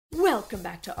Welcome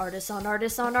back to Artists on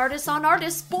Artists on Artists on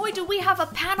Artists. Boy, do we have a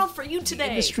panel for you today.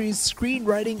 Industry's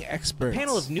screenwriting experts. A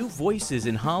panel of new voices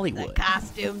in Hollywood. The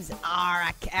costumes are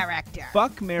a character.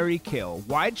 Fuck, marry, kill.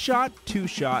 Wide shot, two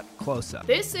shot, close up.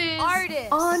 This is Artists.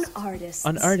 On Artists.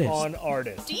 On Artists. On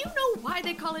Artists. Do you know why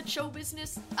they call it show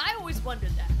business? I always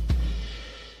wondered that.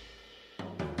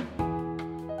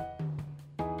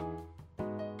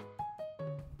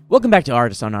 Welcome back to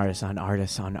Artists on Artists on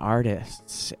Artists on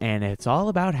Artists. And it's all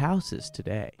about houses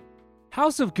today.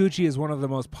 House of Gucci is one of the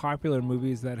most popular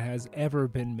movies that has ever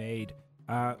been made,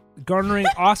 garnering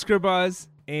Oscar buzz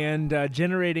and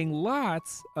generating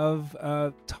lots of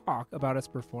talk about its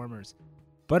performers.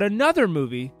 But another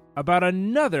movie about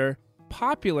another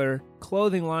popular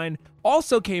clothing line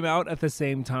also came out at the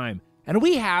same time. And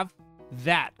we have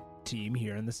that team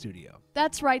here in the studio.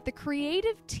 That's right, the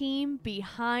creative team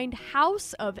behind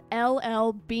House of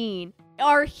LL Bean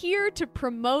are here to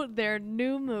promote their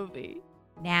new movie.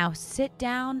 Now sit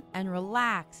down and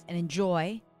relax and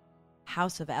enjoy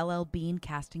House of LL Bean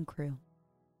cast and crew.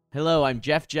 Hello, I'm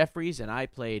Jeff Jeffries, and I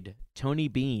played Tony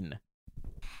Bean.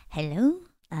 Hello,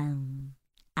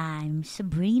 I'm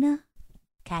Sabrina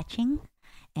Catching,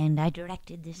 and I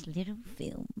directed this little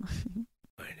film.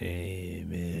 My name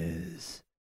is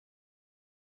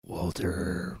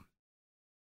Walter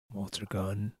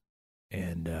Gunn,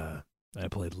 and I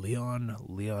played Leon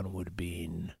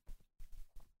Woodbean,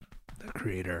 the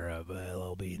creator of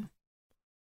LL Bean.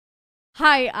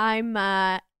 Hi, I'm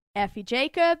Effie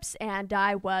Jacobs, and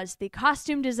I was the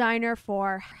costume designer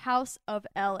for House of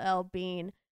LL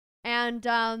Bean. And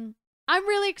I'm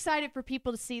really excited for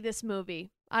people to see this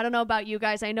movie. I don't know about you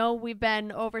guys. I know we've been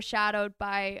overshadowed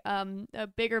by a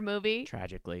bigger movie.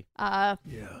 Tragically. Yeah.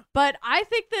 But I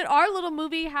think that our little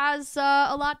movie has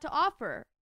a lot to offer.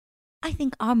 I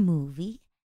think our movie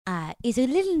is a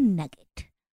little nugget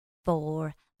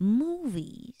for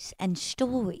movies and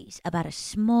stories about a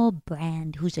small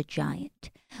brand who's a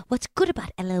giant. What's good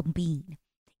about LL Bean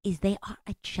is they are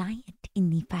a giant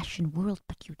in the fashion world,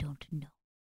 but you don't know.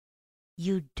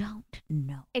 You don't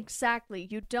know. Exactly.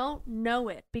 You don't know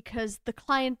it because the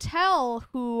clientele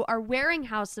who are wearing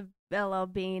House of LL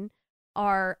Bean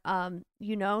are,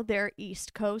 they're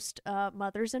East Coast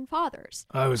mothers and fathers.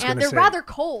 I was and they're rather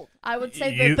cold. I would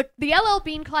say the LL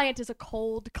Bean client is a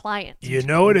cold client. You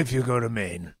know it if you go to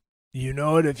Maine. You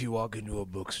know it if you walk into a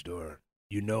bookstore.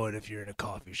 You know it if you're in a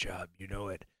coffee shop. You know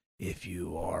it if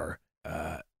you are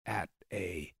at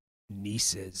a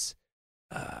niece's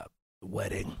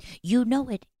wedding. You know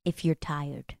it if you're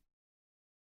tired.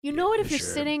 You know it if Sure. you're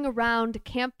sitting around a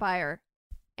campfire.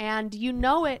 And you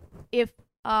know it if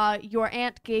your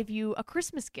aunt gave you a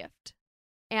Christmas gift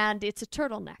and it's a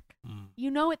turtleneck. You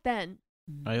know it then.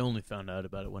 I only found out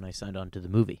about it when I signed on to the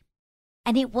movie.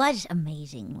 And it was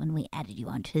amazing when we added you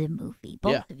onto the movie,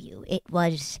 both of you. It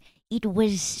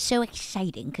was so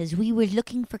exciting because we were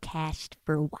looking for cast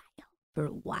for a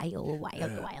while. Well,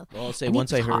 I'll say And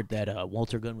once it's I heard hot. that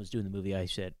Walter Gunn was doing the movie, I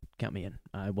said, count me in.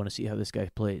 I want to see how this guy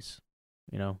plays.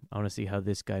 I want to see how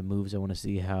this guy moves. I want to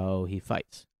see how he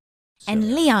fights.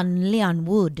 And Leon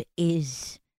Wood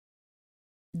is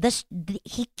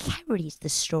he carries the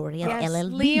story of Yes,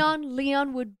 LL Bean.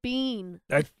 Leon Woodbean,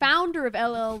 I- the founder of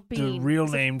LL Bean. The real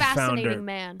He's a name fascinating founder.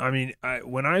 man. I mean,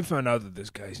 when I found out that this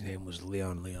guy's name was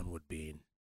Leon Woodbean,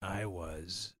 I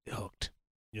was hooked.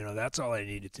 That's all I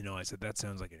needed to know. I said, that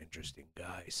sounds like an interesting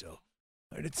guy. So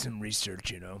I did some research,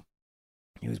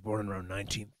 He was born around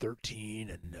 1913,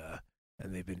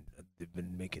 and they've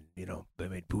been making, they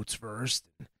made boots first.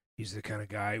 And he's the kind of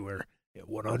guy where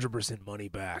 100% money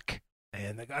back.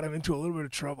 And they got him into a little bit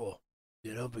of trouble,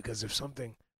 because if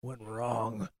something went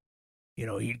wrong,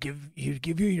 he'd give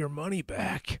you your money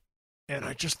back. And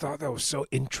I just thought that was so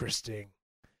interesting.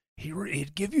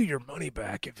 He'd give you your money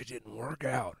back if it didn't work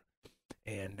out.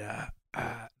 And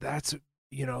that's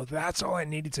all I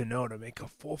needed to know to make a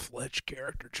full-fledged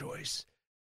character choice.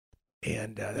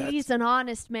 And He's an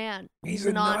honest man. he's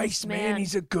an a honest nice man.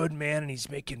 He's a good man, and he's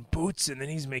making boots, and then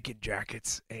he's making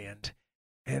jackets, and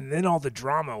then all the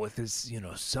drama with his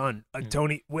son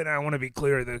Tony. When I want to be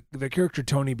clear, the character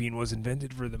Tony Bean was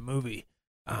invented for the movie.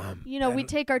 we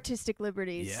take artistic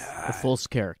liberties. Yeah, A false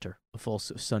character. A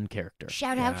false son character.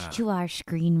 Shout Yeah. out to our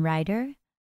screenwriter,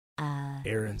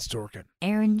 Aaron Sorkin.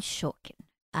 Aaron Sorkin,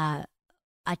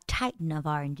 a titan of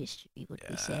our industry, would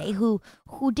we say, who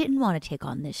didn't want to take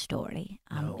on this story.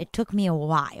 No. It took me a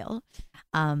while.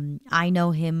 I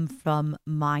know him from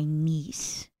my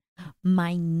niece.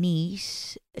 My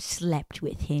niece slept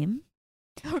with him,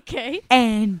 Okay.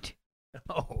 and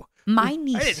Oh, my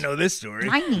niece. I didn't know this story.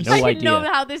 My niece. No I didn't know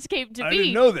idea. how this came to I be.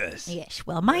 didn't know this. Yes,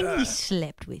 well, my Yeah. niece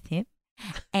slept with him,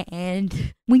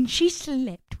 And when she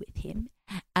slept with him,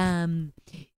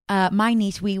 my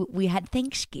niece, we had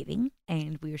Thanksgiving,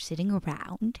 and we were sitting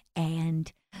around,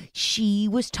 and she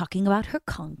was talking about her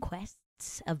conquests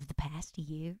of the past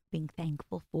year, being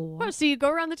thankful for. Oh, so you go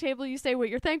around the table, you say what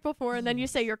you're thankful for, and then you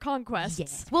say your conquests.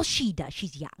 Yes. Well, she does.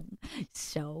 She's young.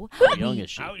 So How young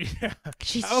is she?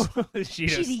 she's, How old is she?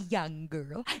 she's a young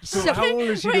girl. So how old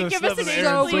is she? Wait, to have give us slept an with age,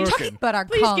 Aaron So we're please. talking Sorkin? about our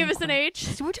Please give us an conquest. age.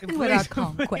 So we're talking about our Please,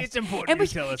 conquest. it's important And you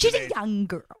tell us she's an a age. young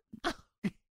girl.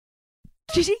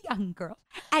 She's a young girl,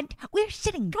 and we're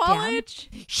sitting College?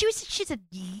 down. She's a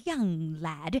young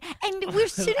lad, and we're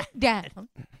sitting down,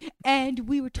 and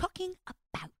we were talking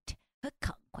about her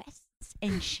conquests,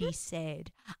 and she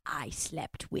said, "I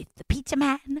slept with the pizza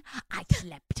man. I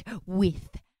slept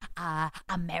with a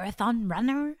marathon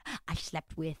runner. I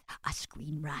slept with a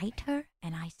screenwriter."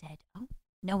 And I said, "Oh,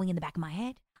 knowing in the back of my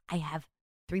head, I have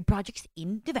 3 projects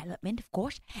in development, of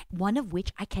course, one of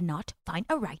which I cannot find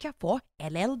a writer for,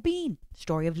 L.L. Bean,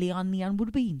 story of Leon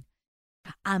Wood Bean."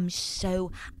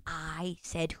 So I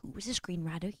said, "Who was the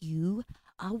screenwriter you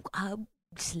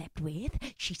slept with?"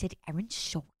 She said, "Aaron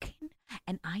Sorkin."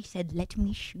 And I said, "Let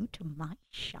me shoot my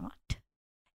shot,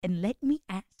 and let me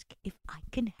ask if I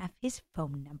can have his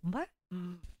phone number."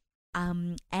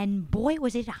 And boy,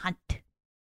 was it a hunt.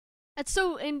 That's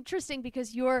so interesting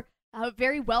because you're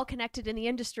very well connected in the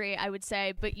industry, I would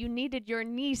say, but you needed your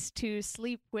niece to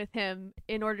sleep with him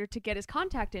in order to get his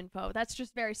contact info. That's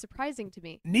just very surprising to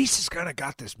me. Niece has kind of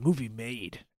got this movie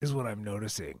made, is what I'm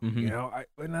noticing. Mhm. You know,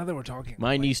 now that we're talking,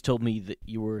 My like, niece told me that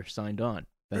you were signed on.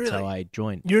 That's Really? how I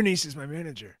joined. your niece is my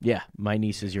manager. Yeah, my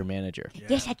niece is your manager. Yeah.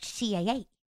 Yes, at CAA.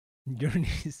 Your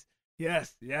niece.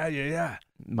 Yes. Yeah.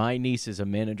 My niece is a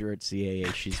manager at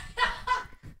CAA. She's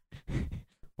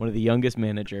one of the youngest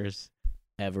managers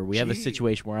ever. We have a Gee.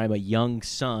 situation where I'm a young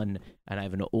son and I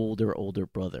have an older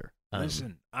brother.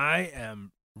 Listen, I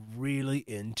am really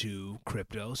into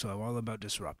crypto, so I'm all about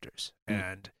disruptors.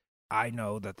 And I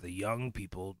know that the young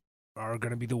people are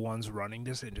going to be the ones running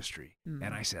this industry. Mm.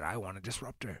 And I said, I want a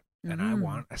disruptor. And I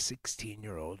want a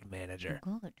 16-year-old manager.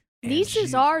 Good. And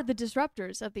Nieces she- are the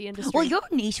disruptors of the industry. Well, your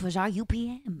niece was our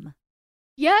UPM.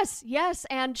 Yes,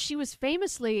 and she was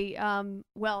famously,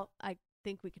 well, I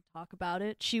think we can talk about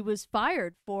it. She was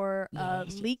fired for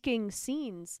Yes. leaking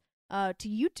scenes to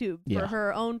YouTube Yeah. for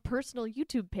her own personal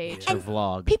YouTube page. Her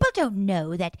vlog. People don't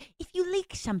know that if you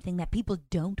leak something that people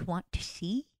don't want to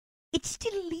see, it's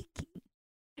still leaking.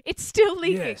 It's still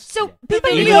leaking. Yes. So Yeah. The people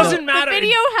It video, doesn't matter. The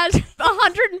video has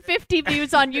 150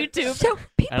 views on YouTube. So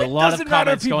people, And a lot of doesn't matter,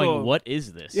 comments people. going, "What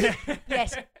is this?" Yeah.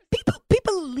 yes,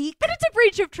 people leak. But it's a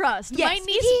breach of trust. Yes, My it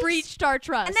niece is. breached our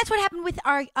trust. And that's what happened with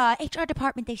our HR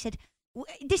department. They said,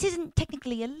 "This isn't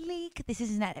technically a leak. This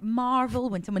isn't at Marvel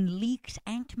when someone leaks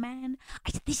Ant-Man."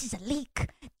 I said, "This is a leak.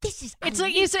 This is a It's leak."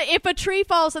 like you say, if a tree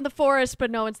falls in the forest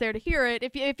but no one's there to hear it,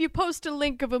 if you post a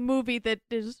link of a movie that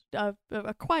is a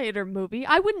quieter movie,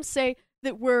 I wouldn't say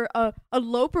that we're a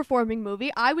low-performing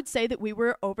movie. I would say that we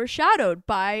were overshadowed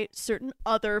by certain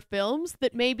other films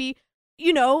that maybe,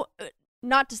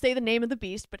 not to say the name of the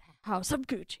beast, but House of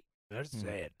Gucci. Let's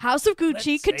say it. House of Let's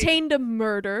Gucci say contained a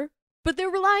murder, but they're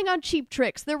relying on cheap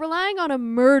tricks. They're relying on a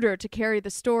murder to carry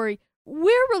the story.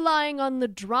 We're relying on the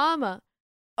drama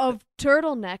of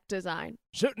turtleneck design.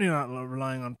 Certainly not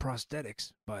relying on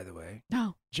prosthetics, by the way.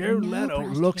 No. Jared No Leto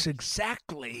looks prosthetics.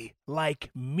 exactly like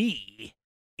me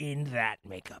in that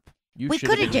makeup. You We should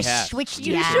could have have been just cast. switched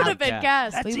You you should out. have been Yeah.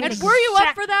 cast. That's And exact- were you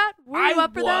up for that? Were you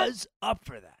up for I that? was up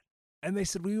for that. And they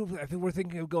said, I think we're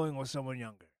thinking of going with someone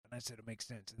younger. And I said, it makes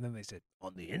sense. And then they said,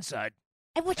 on the inside.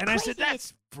 And what's And I crazy said,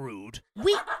 that's rude. is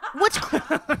what's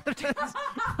That's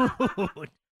rude.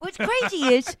 what's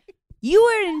crazy is you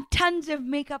were in tons of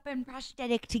makeup and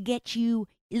prosthetic to get you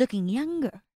looking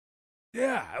younger.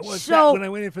 Yeah, I was So, that when I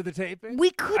went in for the taping.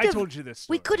 We could I have told you this.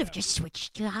 we story, could have yeah. just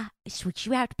switched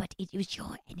you out, but it was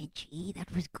your energy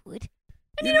that was good.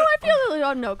 And I feel.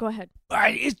 Oh no, go ahead.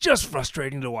 It's just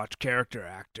frustrating to watch character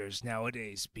actors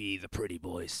nowadays be the pretty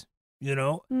boys.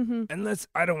 Mm-hmm. And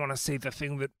I don't want to say the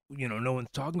thing that, no one's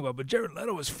talking about, but Jared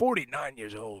Leto is 49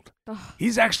 years old.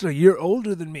 He's actually a year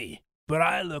older than me, but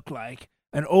I look like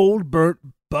an old burnt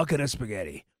bucket of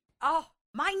spaghetti. Oh,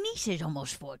 my niece is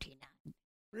almost 49.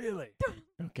 Really?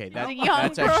 Okay, She's that, a young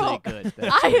that's actually girl. good.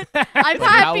 That's good. I'm Like, how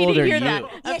happy old to are hear you? that.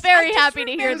 I'm Yes, very I just happy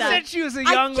to hear remembered that. She was a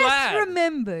I young just lad.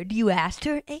 remembered you asked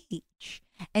her age,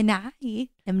 and I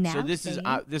am now So this saying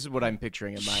is what I'm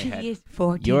picturing in my she head. is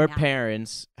 49. Your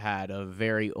parents had a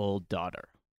very old daughter,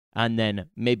 and then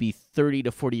maybe 30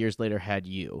 to 40 years later had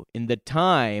you. In the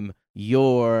time,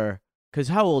 because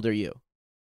how old are you?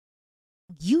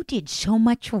 You did so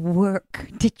much work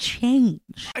to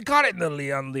change. I got it in the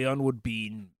Leon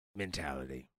Woodbean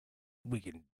mentality. We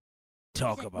can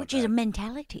talk about Which that. is a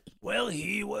mentality. Well,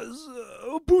 he was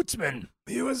a bootsman.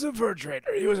 He was a fur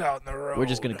trader. He was out in the road. We're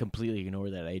just going to completely ignore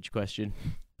that age question.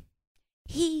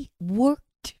 He worked.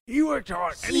 He worked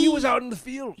hard, and he was out in the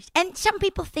field. And some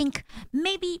people think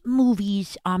maybe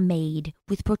movies are made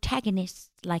with protagonists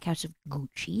like House of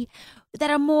Gucci that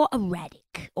are more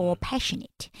erratic or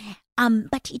passionate.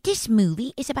 But this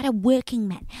movie is about a working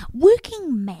man.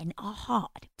 Working men are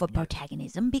hard for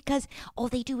protagonism because all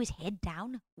they do is head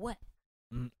down work.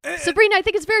 Sabrina, I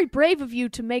think it's very brave of you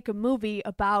to make a movie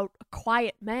about a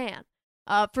quiet man.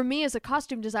 For me as a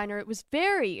costume designer, it was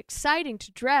very exciting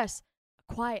to dress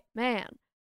a quiet man.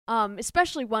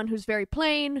 Especially one who's very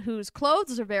plain, whose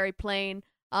clothes are very plain.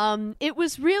 It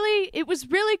was really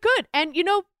good. And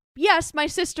yes, my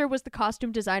sister was the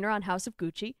costume designer on House of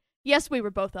Gucci. Yes, we were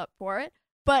both up for it.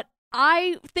 But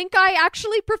I think I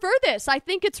actually prefer this. I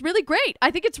think it's really great.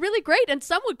 And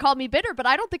some would call me bitter, but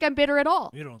I don't think I'm bitter at all.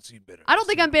 You don't seem bitter. I don't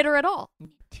think I'm bitter at all.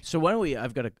 So why don't we,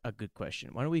 I've got a good question.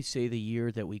 Why don't we say the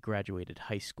year that we graduated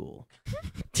high school?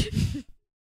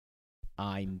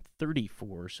 I'm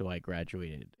 34, so I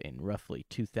graduated in roughly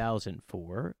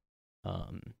 2004.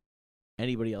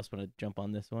 Anybody else want to jump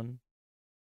on this one?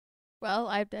 Well,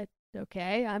 I'm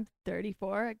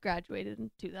 34. I graduated in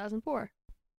 2004.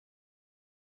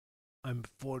 I'm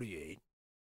 48,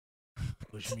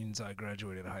 which means I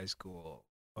graduated high school.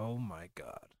 Oh, my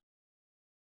God.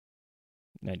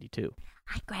 92.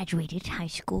 I graduated high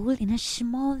school in a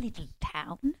small little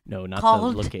town No, not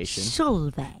called the location.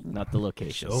 Solvang. Not the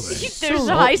location. Solvang. There's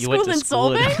a Oh, high You went school to in school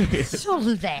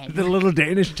Solvang? Solvang. The little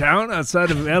Danish town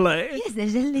outside of L.A.? Yes,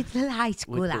 there's a little high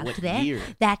school What out there. year?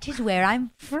 That is where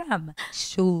I'm from,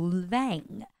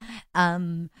 Solvang.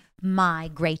 My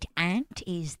great aunt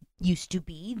used to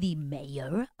be the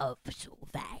mayor of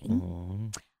Solvang.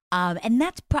 Oh. And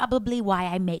that's probably why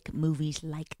I make movies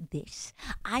like this.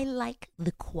 I like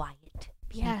the quiet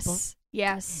people.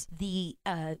 Yes. The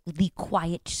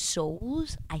quiet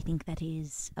souls. I think that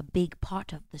is a big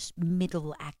part of this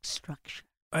middle act structure.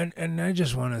 And I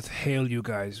just want to hail you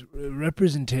guys.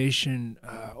 Representation,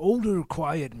 older,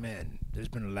 quiet men. There's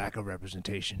been a lack of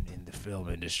representation in the film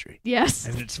industry. Yes.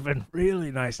 And it's been really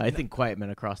nice. I think quiet men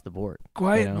across the board.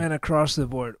 Quiet you know? men across the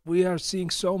board. We are seeing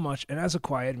so much. And as a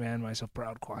quiet man, myself,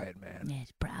 proud quiet man.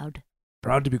 Yes, proud.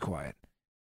 Proud to be quiet.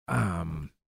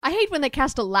 I hate when they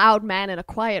cast a loud man in a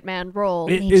quiet man role.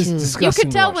 It Me is too. disgusting. You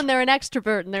can to tell watch. when they're an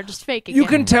extrovert and they're just faking You it.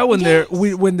 can tell when Yes.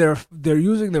 they're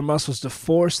using their muscles to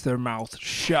force their mouth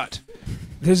shut.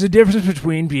 There's a difference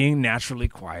between being naturally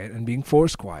quiet and being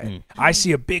forced quiet. I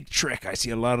see a big trick. I see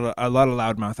a lot of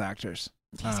loudmouth actors.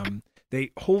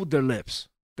 They hold their lips.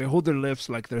 They hold their lips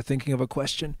like they're thinking of a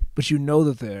question, but you know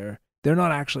that they're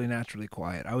not actually naturally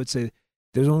quiet. I would say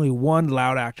there's only one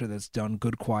loud actor that's done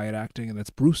good quiet acting, and that's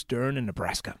Bruce Dern in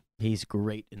Nebraska. He's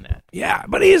great in that. Yeah,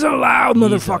 but he's a loud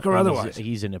motherfucker otherwise.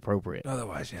 He's inappropriate.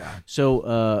 Otherwise, yeah.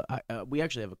 So we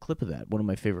actually have a clip of that. One of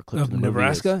my favorite clips Of in the movie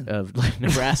Nebraska? is of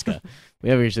Nebraska. We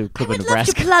have actually a clip I of would love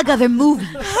to Nebraska. plug other movies.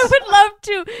 I would love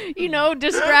to,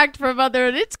 distract from other.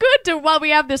 It's good to, while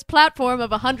we have this platform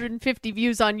of 150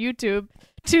 views on YouTube,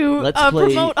 to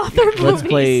promote other movies. Let's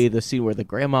play the scene where the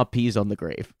grandma pees on the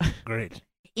grave. Great.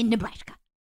 In Nebraska.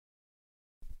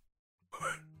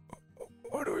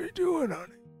 What are we doing,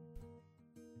 honey?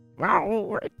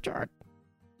 Wow, Richard.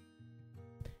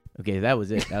 Okay, that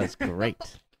was it. That was great.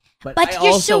 But But I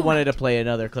you're also so wanted to play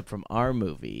another clip from our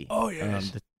movie. Oh,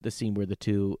 yes. The scene where the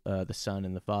two, the son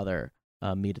and the father,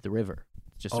 meet at the river.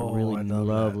 It's just Oh, a really I love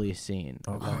that. lovely scene.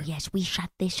 Okay. Oh, yes, we shot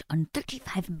this on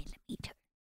 35 millimeter.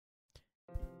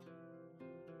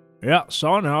 Yeah,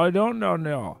 son, how you doing down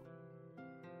there?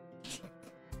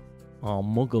 Oh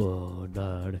my god,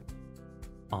 Dad.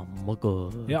 Oh my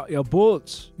god. Yeah, your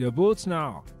boots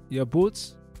now. Your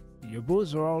boots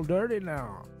are all dirty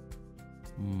now.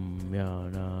 Yeah,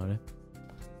 Daddy.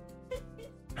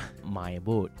 My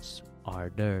boots are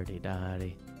dirty,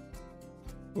 Daddy.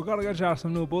 We gotta get y'all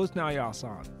some new boots now, y'all,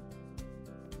 son.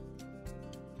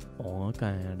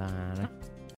 Okay, Daddy.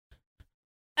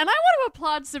 And I want to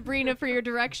applaud Sabrina for your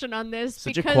direction on this.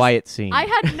 Such a because quiet scene. I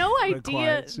had no The idea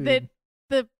quiet scene. that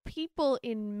the people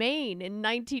in Maine in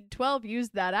 1912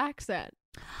 used that accent.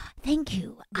 Thank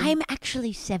you. I'm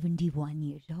actually 71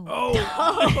 years old.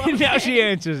 Oh, now she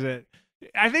answers it.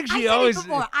 I think I she said always. it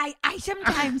before. I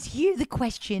sometimes hear the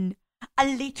question a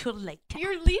little later.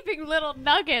 You're leaving little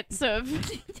nuggets of.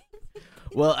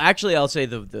 Well, actually, I'll say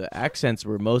the accents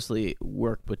were mostly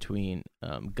work between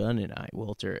Gunn and I,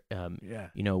 Walter. Yeah.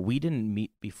 We didn't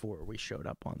meet before we showed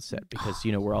up on set because,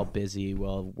 we're all busy, we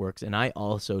all works. And I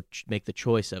also make the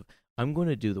choice of, I'm going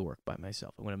to do the work by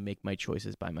myself. I'm going to make my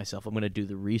choices by myself. I'm going to do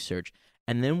the research.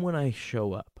 And then when I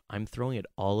show up, I'm throwing it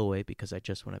all away because I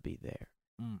just want to be there.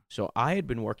 So I had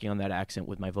been working on that accent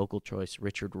with my vocal choice,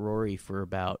 Richard Rory, for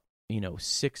about,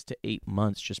 6 to 8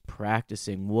 months, just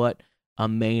practicing what a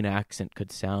Maine accent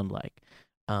could sound like.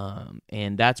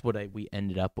 And that's what we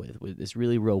ended up with this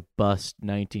really robust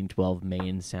 1912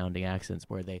 Maine sounding accents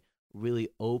where they really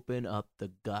open up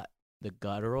the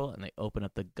guttural, and they open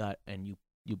up the gut, and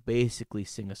you basically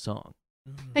sing a song.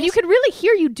 And you can really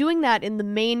hear you doing that in the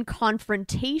main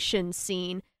confrontation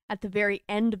scene at the very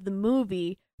end of the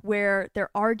movie, where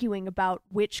they're arguing about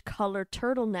which color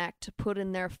turtleneck to put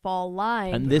in their fall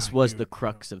line. And this was the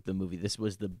crux of the movie. This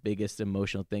was the biggest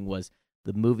emotional thing, was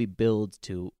the movie builds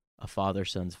to a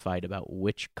father-son's fight about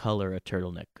which color a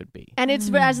turtleneck could be. And it's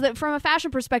from a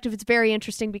fashion perspective, it's very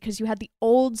interesting because you had the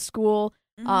old school,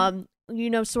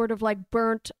 sort of like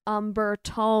burnt umber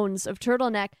tones of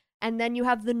turtleneck, and then you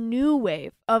have the new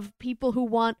wave of people who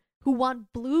want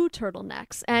blue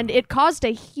turtlenecks, and it caused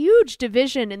a huge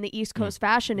division in the East Coast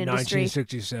fashion industry.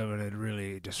 1967 had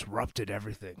really disrupted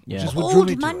everything. Yeah. Which is what drew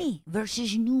me Old to money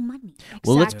versus new money.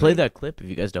 Well, let's Exactly. play that clip if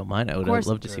you guys don't mind. I would course.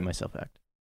 love to see myself act.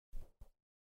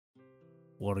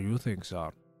 What do you think,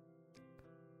 son?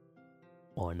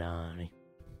 Oh, nanny.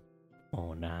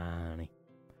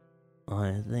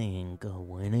 I think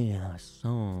we have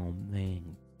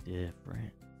something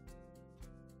different.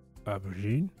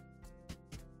 Aubergine?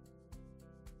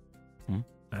 Hmm?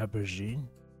 Aubergine?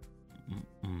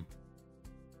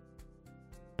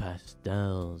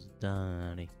 Pastels,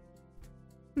 Donnie.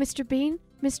 Mr. Bean,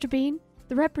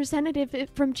 the representative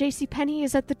from JCPenney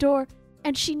is at the door,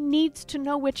 and she needs to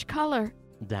know which color.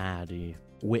 Daddy,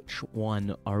 which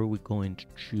one are we going to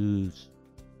choose?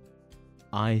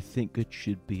 I think it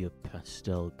should be a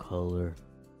pastel color.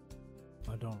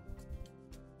 I don't.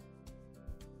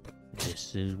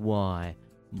 This is why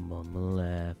Mama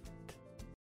left.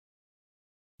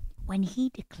 When he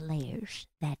declares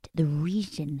that the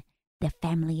reason the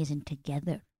family isn't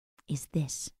together is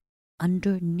this,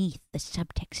 underneath the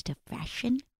subtext of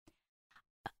fashion,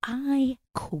 I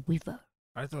quiver.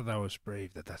 I thought that was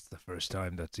brave. That's the first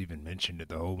time that's even mentioned in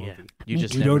the whole movie. Yeah, you Me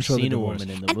just too. never Don't show the seen a divorce.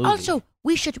 woman in the And movie. also,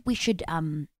 we should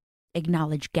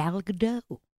acknowledge Gal Gadot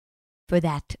for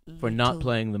that. for not little-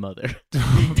 playing the mother.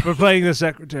 For playing the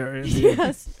secretary.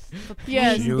 Yes.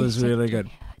 Yes. She was really good.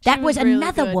 That She was was really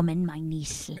another good. woman my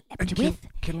niece slept with.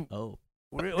 Oh,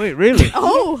 Wait, really?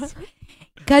 Oh,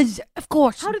 Because, of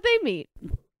course, how did they meet?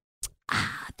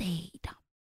 Gal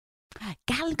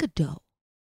Gadot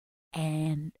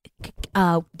and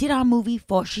did our movie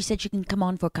for, she said she can come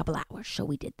on for a couple hours, so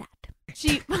we did that.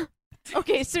 She.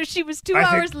 Okay, so she was 2 I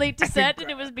think- hours late to I think- set,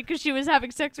 and it was because she was having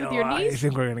sex with your I niece.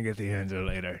 think we're gonna get the answer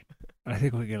later. I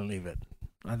think we can leave it.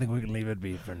 I think we can leave it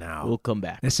be for now. we'll come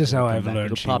back. This is We'll how come I've back. learned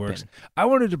It'll she pop works. in. I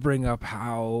wanted to bring up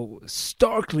how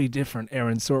starkly different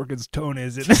Aaron Sorkin's tone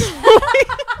is in this movie.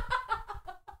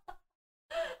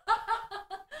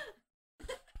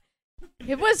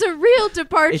 It was a real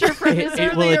departure from his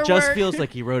earlier well, it just work. feels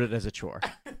like he wrote it as a chore.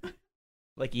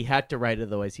 Like he had to write it,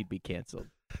 otherwise he'd be canceled.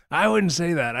 I wouldn't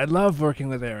say that. I love working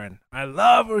with Aaron. I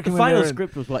love The working with final Aaron.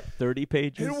 script was what, 30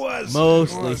 pages? It was.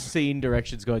 Mostly It was. scene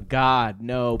directions going, God,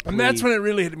 no, please. And that's when it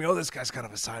really hit me. Oh, this guy's kind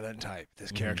of a silent type,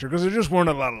 this character, because there just weren't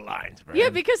a lot of lines. For Yeah,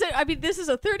 him. because this is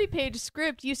a 30-page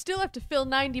script. You still have to fill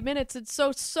 90 minutes, and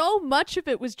so much of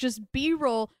it was just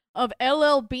B-roll of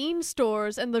LL Bean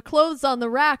stores and the clothes on the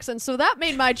racks, and so that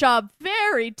made my job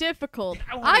very difficult.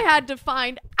 I had to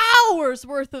find hours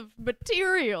worth of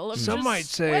material of some just might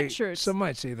say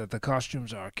sweatshirts. that the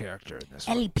costumes are a character in this.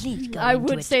 Ellie, please go I into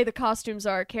would it. say the costumes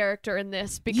are a character in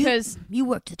this because You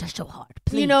worked it so hard,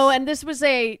 please. and this was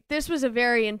a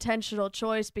very intentional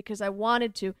choice because I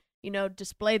wanted to,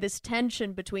 display this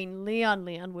tension between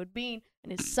Leon Wood Bean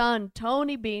and his son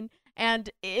Tony Bean. And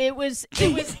it was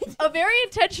a very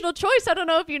intentional choice. I don't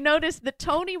know if you noticed that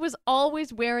Tony was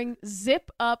always wearing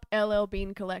zip up LL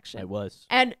Bean collection. I was.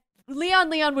 And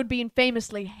Leon Wood Bean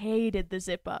famously hated the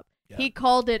zip up. Yeah. He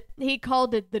called it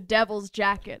the devil's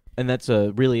jacket. And that's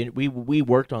a really, we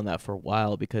worked on that for a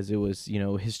while because it was,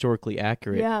 historically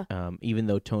accurate. Yeah. Even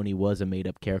though Tony was a made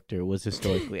up character, it was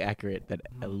historically accurate that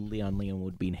Leon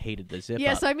Wood Bean hated the zip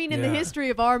Yes, up. I mean in the Yeah. history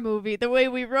of our movie, the way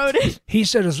we wrote it. He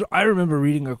said, I remember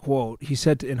reading a quote. He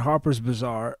said in Harper's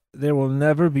Bazaar, "There will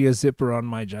never be a zipper on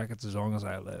my jackets as long as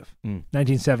I live."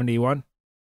 1971,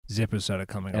 zippers started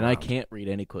coming And around. I can't read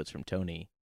any quotes from Tony.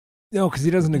 No, because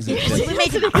he doesn't exist. We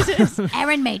made him.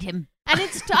 Aaron made him. And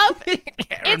it's tough.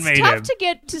 It's made tough him. to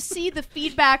get to see the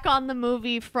feedback on the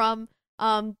movie from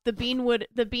the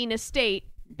Bean estate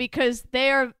because they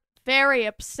are very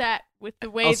upset with the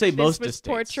way I'll say this most was estates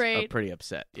portrayed. are pretty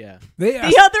upset. Yeah. They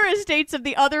The other estates of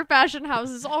the other fashion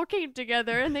houses all came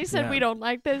together and they said, Yeah. we don't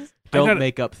like this. Don't got-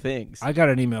 make up things. I got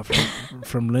an email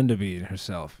from Linda Bean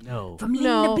herself. No. From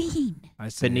No. Linda Bean. I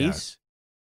said, Denise?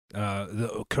 yeah,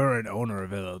 the current owner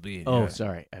of LL Bean. Oh, yeah.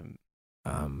 sorry.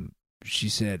 She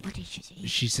said, What did she say?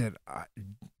 she said,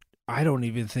 I don't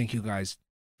even think you guys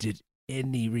did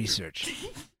any research.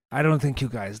 I don't think you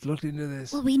guys looked into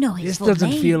this. Well, we know his This full doesn't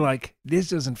name. feel like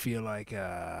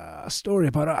a story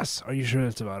about us. Are you sure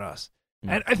it's about us?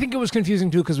 Mm. And I think it was confusing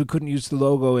too because we couldn't use the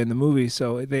logo in the movie,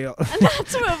 so they. And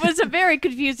that's what was a very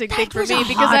confusing thing That for was me a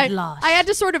because hard loss. I had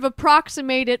to sort of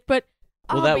approximate it, but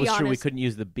Well, I'll that be was true. We honest. couldn't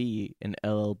use the B in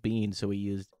LL Bean, so we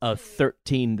used a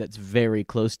 13 that's very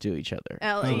close to each other.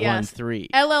 L- So yes. 1-3.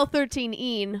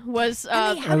 LL13 was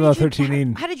Emily, I love 13 how,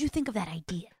 in. how did you think of that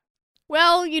idea?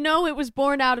 well, it was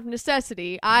born out of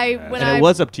necessity. And it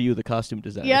was up to you, the costume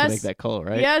designer, Yes. to make that call,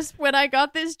 right? Yes, when I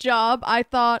got this job, I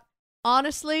thought,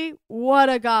 honestly, what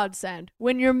a godsend.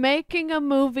 When you're making a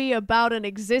movie about an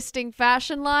existing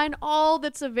fashion line, all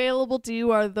that's available to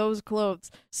you are those clothes.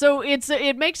 So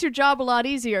it makes your job a lot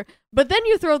easier. But then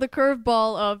you throw the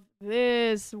curveball of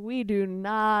this, we do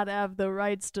not have the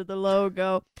rights to the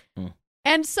logo. Mm.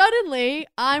 And suddenly,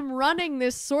 I'm running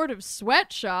this sort of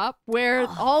sweatshop where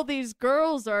all these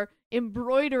girls are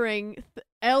embroidering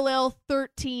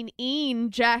LL13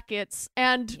 jackets,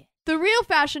 and the real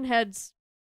fashion heads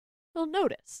will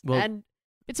notice. Well- and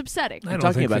it's upsetting. I don't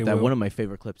Talking think about they that, will. one of my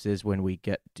favorite clips is when we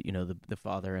get, the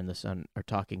father and the son are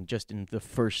talking just in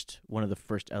one of the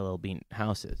first LL Bean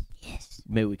houses. Yes.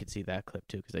 Maybe we could see that clip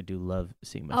too, because I do love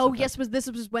seeing myself. Oh, yes, this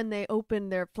was when they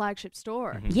opened their flagship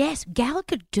store. Mhm. Yes, Gal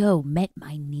Gadot met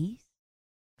my niece.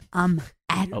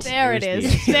 At Oh, There it here's the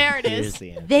is. answer. There it Here's is.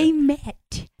 the answer. they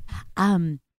met,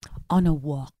 on a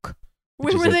walk.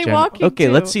 Which Where is were a they gen- walking Okay,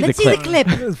 to? let's see Let's the see clip.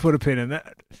 the clip. Let's put a pin in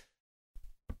that.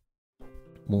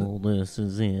 Well, this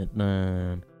is it,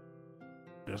 man.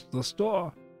 Just the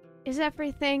store. Is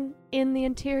everything in the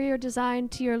interior design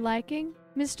to your liking,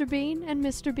 Mr. Bean and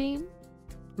Mr. Bean?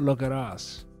 Look at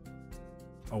us.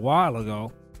 A while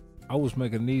ago, I was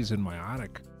making these in my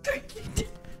attic.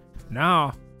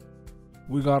 Now,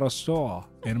 we got a store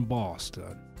in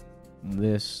Boston.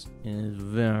 This is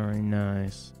very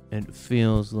nice. It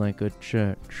feels like a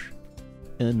church.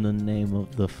 In the name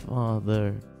of the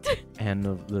Father, and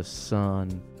of the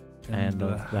Son, and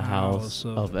of the house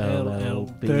of LL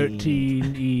Bean.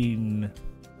 13 Eden.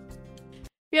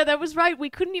 Yeah, that was right. We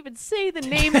couldn't even say the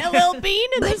name LL Bean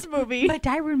in this movie. But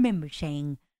I remember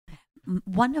saying,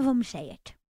 one of them say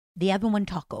it, the other one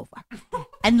talk over,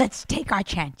 and let's take our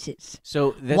chances.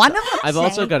 So that's, One of them I've say,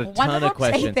 also got a one ton of of them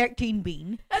questions. say 13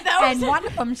 Bean, And that was and one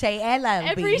of them say LL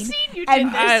every Bean. scene you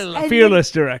and did I this. love And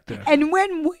fearless director. And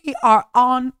when we are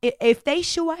on, if they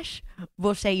sue us,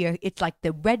 we'll say it's like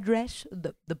the red dress,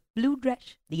 the blue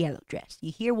dress, the yellow dress.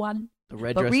 You hear one? The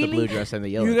red But dress, really- the blue dress, and the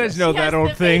yellow You guys dress. know Yes, that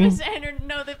old the thing?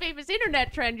 the famous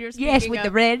internet trend you're speaking Yes, with of.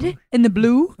 the red and the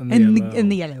blue And the and yellow.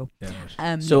 and the yellow.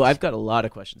 Yes. So I've got a lot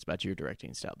of questions about your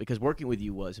directing style because working with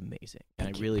you was amazing, and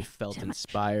Thank I you. really Thank you felt so much.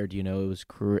 inspired. It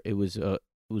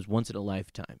was once in a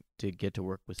lifetime to get to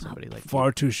work with somebody like you.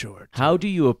 Far too short. How do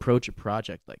you approach a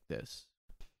project like this?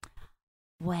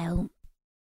 Well,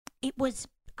 it was.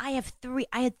 I had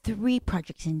three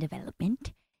projects in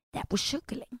development that were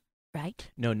circling, right?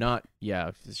 No, not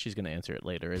yeah. She's gonna answer it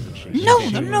later, isn't she? No, She's no,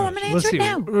 answering no, it. I'm gonna Let's answer it see.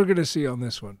 now. We're going to see on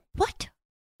this one. What?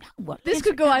 What? This Answer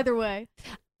could go it now. either way.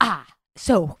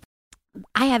 So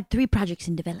I have three projects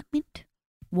in development.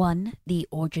 One, the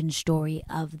origin story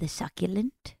of the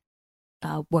succulent,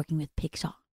 working with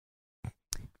Pixar.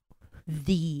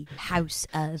 The House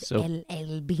of So,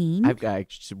 LL Bean. I've got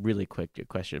just a really quick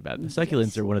question about it. The succulents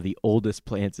Yes. are one of the oldest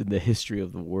plants in the history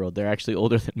of the world. They're actually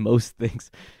older than most things.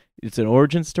 It's an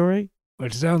origin story.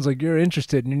 Which sounds like you're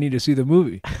interested and you need to see the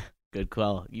movie. Good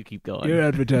call. You keep going. You're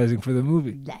advertising for the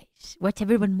movie. Nice. What's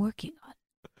everyone working on?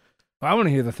 I want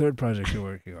to hear the third project you're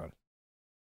working on.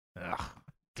 Ugh.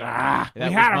 That we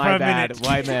was had her my for a bad. minute.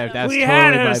 My bad. That's We totally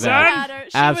had her, my son.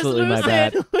 bad. She Absolutely was my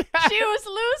lucid. bad. She was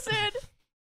lucid.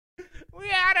 We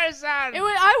had her, son.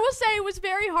 I will say it was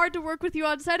very hard to work with you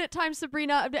on set at times,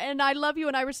 Sabrina, and I love you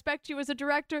and I respect you as a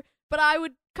director, but I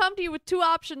would come to you with two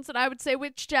options and I would say,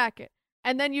 which jacket?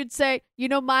 And then you'd say,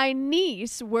 my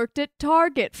niece worked at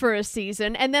Target for a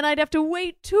season, and then I'd have to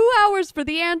wait 2 hours for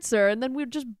the answer, and then we were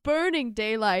just burning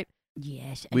daylight.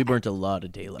 Yes. We burnt a lot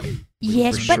of daylight.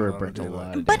 Yes, for but sure burnt a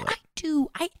lot of But daylight. I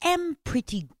I am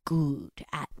pretty good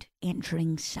at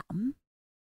answering some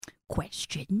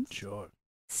questions. Sure.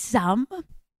 Some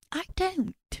I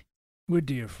don't. We're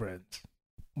dear friends.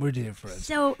 We're dear friends.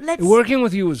 So let's. Working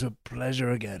with you was a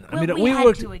pleasure again. Well, we we had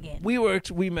worked. to again.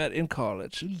 We met in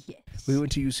college. Yes. We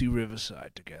went to UC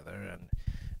Riverside together,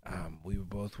 and we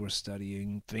both were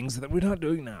studying things that we're not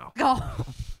doing now. Oh.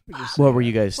 We're just What saying were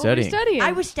you that. guys What were you studying? studying?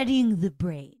 I was studying the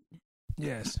brain.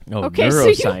 Yes. Oh, Okay, so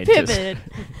you neuroscientist. pivoted.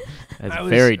 That's I was-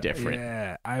 very different.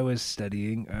 Yeah, I was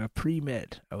studying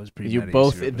pre-med. I was pre-med. You're at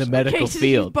both UC in the Riverside. medical Okay, so you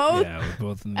field. both. Yeah, we're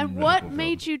both in the And what medical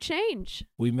made field. you change?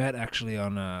 We met actually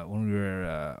on when we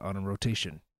were on a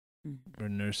rotation. Mhm. We're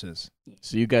nurses.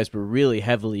 So you guys were really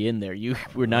heavily in there. You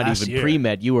were not Last even year.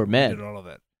 pre-med. You were We med. did all of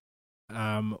it.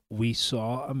 We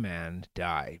saw a man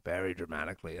die very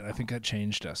dramatically, and I think that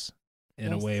changed us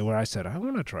in a Yes. way where I said, I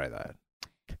want to try that.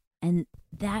 And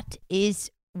that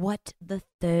is what the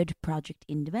third project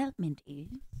in development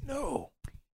No.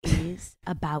 is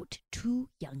about 2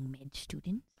 young med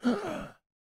students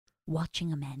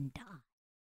watching a man die.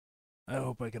 I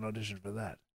hope I can audition for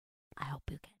that. I hope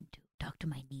you can too. Talk to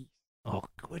my niece. Oh,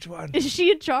 which one? Is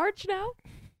she in charge now?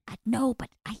 No,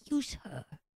 but I use her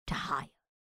to hire.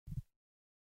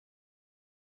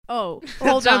 Oh,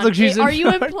 hold sounds on. like she's in are you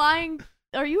charge. implying?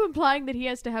 Are you implying that he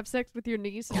has to have sex with your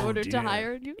niece in Oh, order to dear.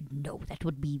 hire you? No, that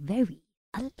would be very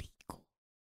illegal.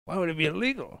 Why would it be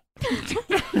illegal?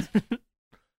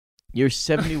 You're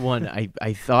 71.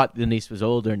 I thought the niece was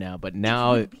older now, but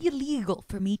now It would be illegal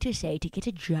for me to say to get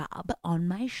a job on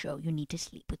my show, you need to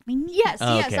sleep with my niece. Yes,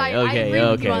 yes, Okay, I okay, agree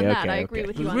with you okay, on that. okay, I agree okay.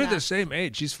 with But you on we're that. the same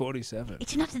age. She's 47.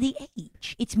 It's not the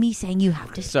age. It's me saying you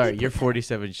have to sorry, sleep you're with her.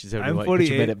 47. She's 71. I'm But you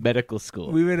 48. met at medical school.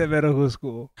 We met at medical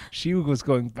school. She was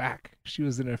going back. She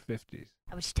was in her 50s.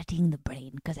 I was studying the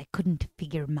brain because I couldn't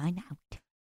figure mine out.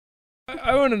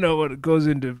 I want to know what goes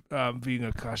into being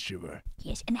a costumer.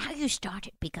 Yes, and how you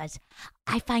started because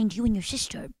I find you and your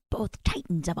sister both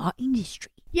titans of our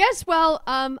industry. Yes, well,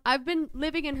 I've been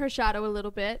living in her shadow a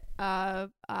little bit. I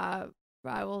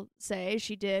will say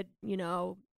she did,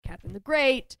 Catherine the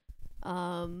Great,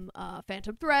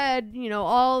 Phantom Thread,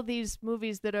 all these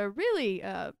movies that are really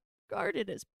regarded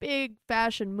as big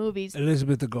fashion movies.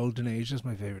 Elizabeth the Golden Age is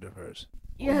my favorite of hers.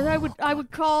 Yeah, I would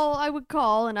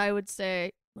call and I would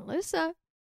say, Melissa,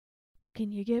 can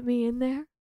you get me in there?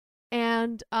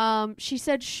 And she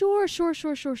said, sure,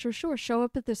 show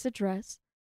up at this address.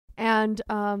 And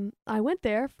I went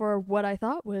there for what I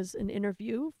thought was an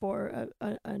interview for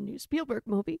a new Spielberg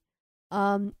movie.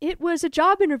 It was a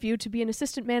job interview to be an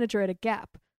assistant manager at a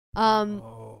Gap.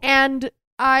 And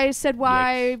I said,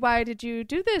 why did you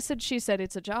do this? And she said,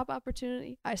 it's a job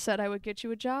opportunity. I said I would get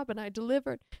you a job, and I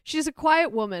delivered. She's a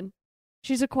quiet woman.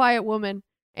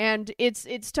 And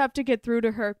it's tough to get through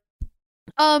to her.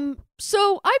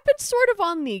 So I've been sort of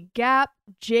on the Gap,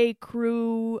 J.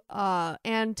 Crew,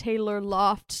 Ann Taylor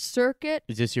Loft circuit.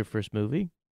 Is this your first movie?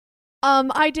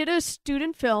 I did a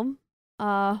student film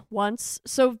once.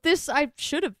 So I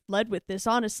should have led with this,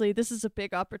 honestly. This is a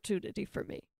big opportunity for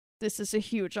me. This is a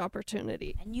huge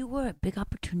opportunity. And you were a big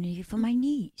opportunity for my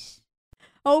niece.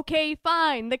 Okay,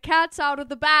 fine. The cat's out of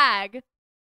the bag.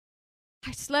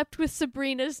 I slept with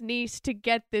Sabrina's niece to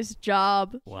get this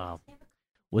job. Wow.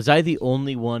 Was I the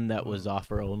only one that was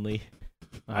offer only?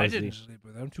 I was didn't the- sleep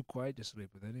with her. I'm too quiet to sleep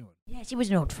with anyone. Yes, he was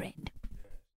an old friend.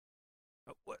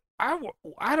 What?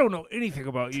 I don't know anything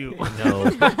about you.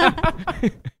 No.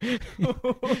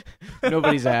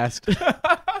 Nobody's asked.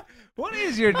 What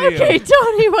is your deal? Okay,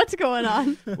 Tony, what's going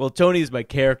on? Well, Tony is my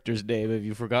character's name. Have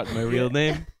you forgotten my real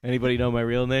name? Anybody know my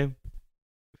real name?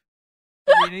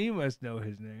 I mean, you must know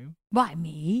his name. Why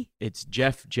me? It's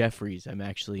Jeff Jeffries. I'm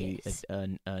actually Yes.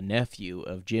 a nephew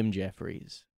of Jim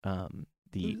Jeffries, the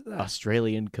Who's that?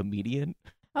 Australian comedian.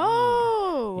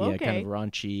 Oh, Yeah, okay. kind of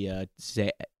raunchy.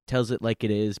 Tells it like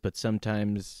it is, but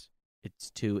sometimes it's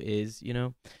too is,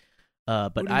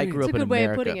 But What do you I mean? grew It's a up in good way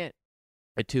America. of putting it.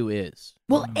 A two is.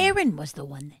 Well, Mm. Aaron was the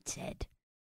one that said,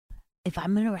 if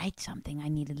I'm going to write something, I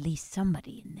need at least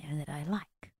somebody in there that I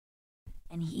like.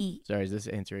 And he... Sorry, is this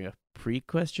answering a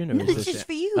pre-question or No, is this this? is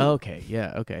for you. Oh, okay,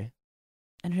 yeah, okay.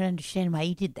 I don't understand why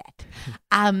you did that.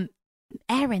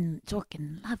 Aaron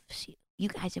Sorkin loves you. You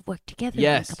guys have worked together. on a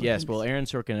Yes, couple yes. things. Well, Aaron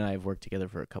Sorkin and I have worked together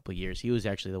for a couple of years. He was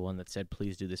actually the one that said,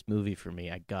 "Please do this movie for me.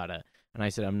 I gotta." And I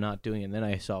said, "I'm not doing it." And then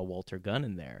I saw Walter Gunn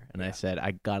in there, and I said,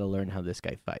 "I gotta learn how this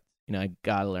guy fights. I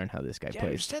gotta learn how this guy Yeah, you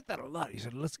plays." said that a lot. You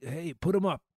said, hey, put him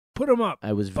up. Put him up.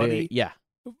 I was buddy. yeah.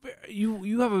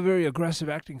 You have a very aggressive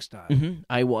acting style.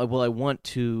 I want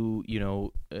to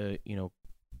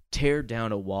tear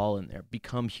down a wall in there,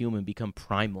 become human, become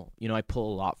primal. You know, I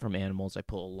pull a lot from animals. I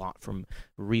pull a lot from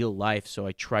real life. So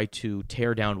I try to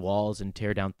tear down walls and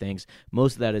tear down things.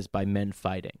 Most of that is by men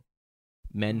fighting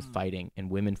and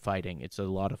women fighting. It's a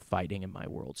lot of fighting in my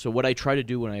world. So what I try to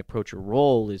do when I approach a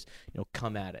role is,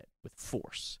 come at it with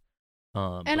force.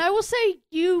 And I will say,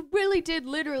 you really did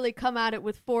literally come at it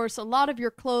with force. A lot of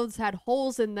your clothes had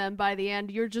holes in them by the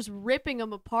end. You're just ripping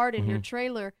them apart in your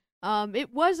trailer.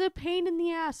 It was a pain in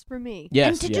the ass for me.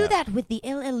 Yes, and to do that with the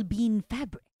LL Bean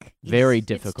fabric. Very It's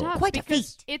difficult. tough Quite a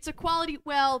because feat. it's a quality.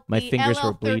 Well, My the fingers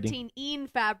were bleeding. LL13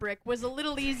 fabric was a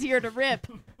little easier to rip.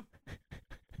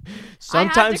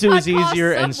 Sometimes I it had was to cut costs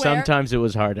easier and somewhere. sometimes it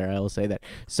was harder. I will say that.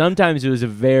 Sometimes it was a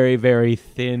very, very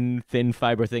thin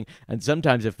fiber thing, and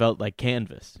sometimes it felt like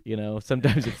canvas.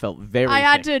 Sometimes it felt very. I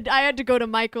had thick. to go to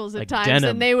Michael's at Like times,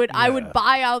 denim. and I Yeah. would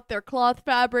buy out their cloth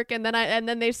fabric, and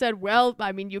then they said, well,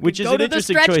 I mean, you Which could is go an to the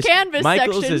interesting stretch choice. canvas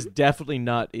Michael's section. is definitely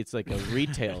not. It's like a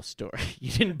retail store.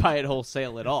 You didn't buy it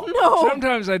wholesale at all. No,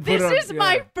 Sometimes I'd put this on, is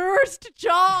my first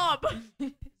job.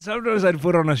 Sometimes I'd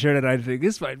put on a shirt and I'd think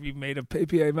this might be made of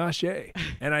papier-mâché,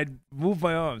 and I'd move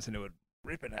my arms and it would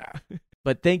rip it out.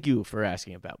 But thank you for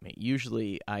asking about me.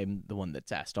 Usually, I'm the one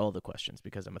that's asked all the questions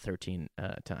because I'm a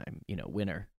 13-time,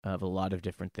 winner of a lot of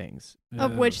different things.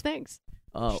 Of which things?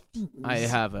 Oh, I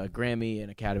have a Grammy, an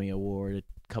Academy Award,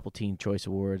 a couple Teen Choice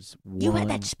Awards. You had one-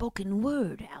 that spoken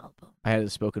word album, I had a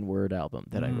spoken word album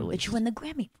that I released. which you won the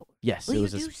Grammy for. Yes, Will it you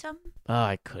was. do some? Oh,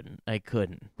 I couldn't.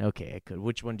 Okay, I could.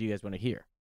 Which one do you guys want to hear?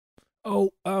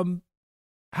 Oh,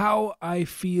 How I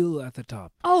Feel at the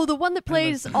Top. Oh, the one that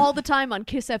plays all the time on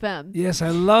Kiss FM. Yes, I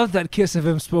love that Kiss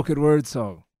FM spoken word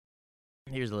song.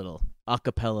 Here's a little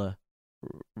acapella.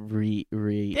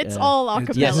 It's all a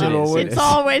cappella. Yes, it is. It's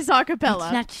always a It's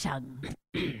cappella. not sung.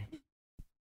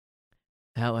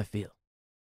 How I feel.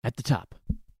 At the top.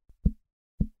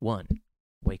 1,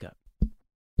 wake up.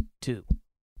 2,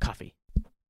 coffee.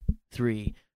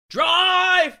 3,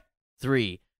 drive!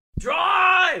 3,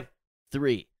 drive!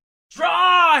 3,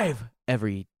 drive!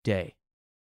 Every day.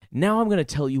 Now I'm going to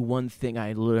tell you one thing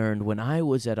I learned when I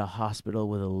was at a hospital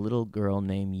with a little girl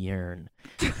named Yearn.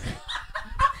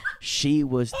 She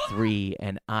was 3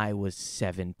 and I was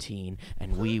 17,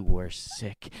 and we were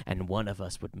sick, and one of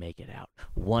us would make it out.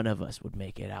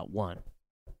 One.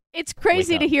 It's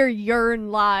crazy Wake to up. hear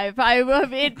Yearn live.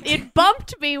 It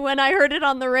bumped me when I heard it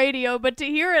on the radio, but to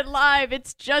hear it live,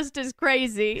 it's just as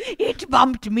crazy. It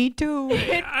bumped me too.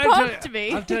 It I'll bumped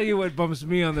me. I'll tell you what bumps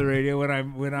me on the radio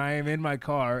when I am in my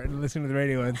car and listening to the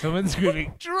radio and someone's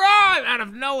screaming "Drive!" out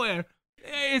of nowhere.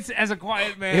 It's as a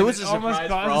quiet man. It was a almost surprise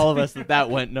for causes all of me- us that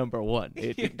went number 1.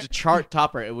 It's a chart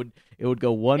topper. It would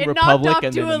go one It Republic knocked off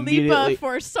and then Dua immediately Lipa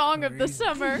for Song of the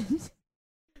Summer.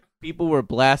 people were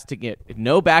blasting it.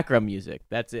 No background music.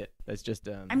 That's it. That's just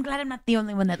I'm glad I'm not the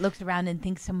only one that looks around and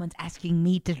thinks someone's asking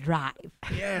me to drive.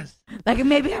 Yes. Like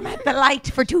maybe I'm at the light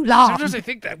for too long. Sometimes I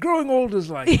think that growing old is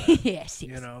like, yes,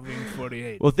 you know, being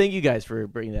 48. Well, thank you guys for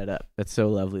bringing that up. That's so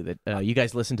lovely that you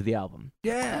guys listened to the album.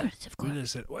 Yeah, Of course.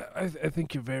 listen. Well, I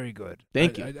think you're very good.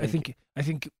 Thank you. I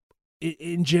think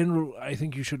in general, I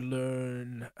think you should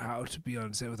learn how to be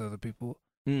on set with other people.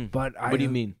 But What do you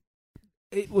mean?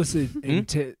 It was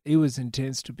it was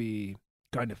intense to be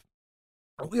kind of.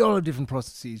 We all have different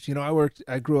processes. You know, I worked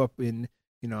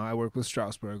with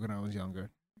Strasbourg when I was younger.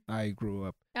 I grew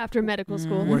up After medical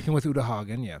school. working with Uta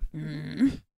Hagen. Yeah,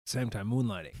 Mm. same time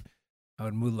moonlighting. I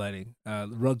would moonlighting.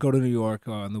 Go to New York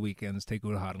on the weekends, take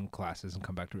Uta Hagen classes, and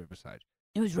come back to Riverside.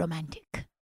 It was romantic.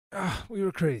 We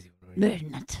were crazy. Very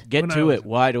nuts. Get when I to was- it.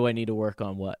 Why do I need to work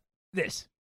on what? This.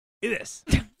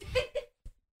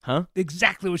 Huh?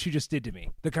 Exactly what you just did to me.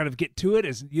 The kind of get to it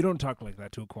is you don't talk like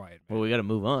that to a quiet man. Well, we got to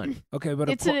move on. Okay, but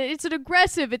It's an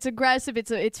aggressive. It's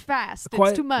fast. A quiet-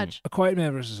 It's too much. a quiet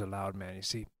man versus a loud man. You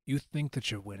see, you think that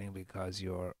you're winning because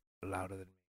you're louder than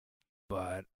me,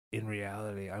 but in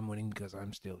reality, I'm winning because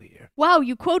I'm still here. Wow,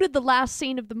 you quoted the last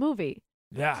scene of the movie.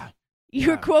 Yeah.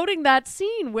 You're Yeah. quoting that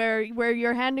scene where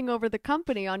you're handing over the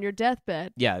company on your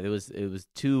deathbed. Yeah, it was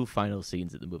 2 final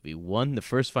scenes of the movie. One, the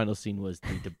first final scene was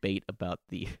the debate about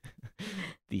the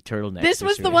the turtleneck. This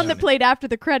was the one that situation. played after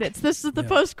the credits. This is the Yeah.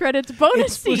 post-credits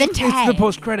bonus scene. the It's tag. the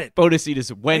post credit. bonus scene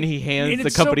is when he hands and the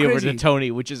it's so company over to crazy.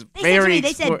 Tony, which is They very.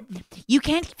 said you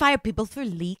can't fire people for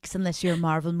leaks unless you're a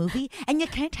Marvel movie, and you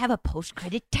can't have a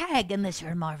post-credit tag unless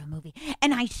you're a Marvel movie.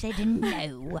 And I said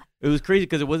no. It was crazy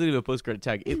because it wasn't even a post credit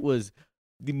tag. It was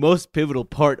the most pivotal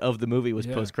part of the movie was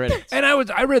Yeah. post credits. And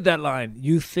I read that line.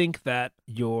 You think that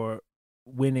you're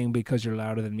winning because you're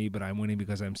louder than me, but I'm winning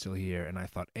because I'm still here. And I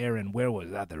thought, Aaron, where was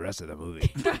that the rest of the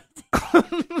movie?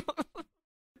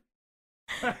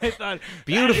 I thought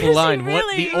Beautiful was line. really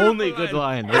What the beautiful only good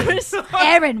line? It was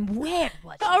Aaron, where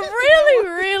was a really,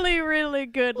 really, really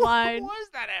good line was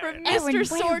that, from Aaron,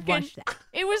 Mr. where Sorkin. was that?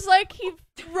 It was like he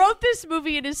wrote this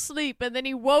movie in his sleep, and then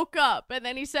he woke up, and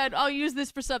then he said, "I'll use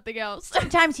this for something else."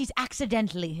 Sometimes he's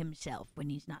accidentally himself when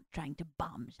he's not trying to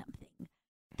bomb something.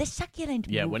 The succulent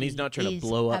Yeah, when he's movie not trying to is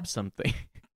blow up a- something.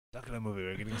 Succulent movie.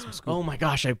 We're getting some scoop. Oh my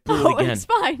gosh, I blew Oh, it again. it's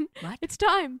fine. What? It's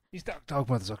time. You talk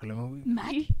about the succulent movie.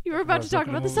 Matt, You were about to talk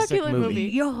about the succulent movie. movie.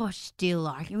 you're still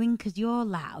arguing because you're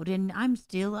loud, and I'm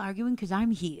still arguing because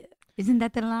I'm here. Isn't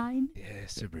that the line?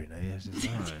 Yes, Sabrina. Yes, it's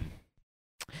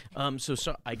on. So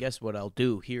I guess what I'll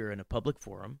do here in a public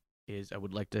forum is I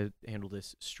would like to handle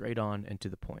this straight on and to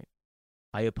the point.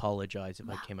 I apologize if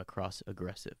I came across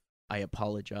aggressive. I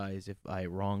apologize if I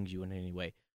wronged you in any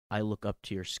way. I look up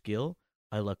to your skill.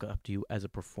 I look up to you as a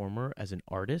performer, as an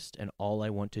artist, and all I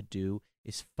want to do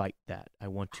is fight that. I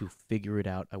want to figure it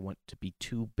out. I want to be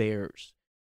two bears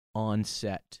on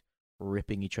set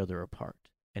ripping each other apart.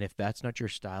 And if that's not your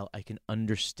style, I can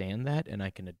understand that and I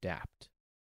can adapt.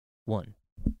 1.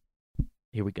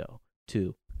 Here we go.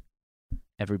 2.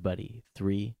 Everybody.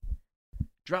 3.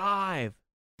 Drive.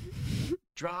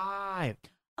 Drive.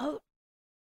 Oh,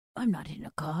 I'm not in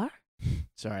a car.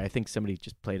 Sorry, I think somebody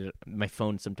just played it. My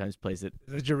phone sometimes plays it.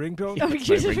 Is that your ringtone? Yeah. Oh, my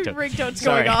your ringtone. ringtone's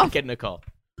Sorry, going off. getting a call.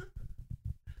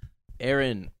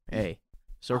 Aaron, hey.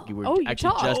 Sorky, we're Oh, you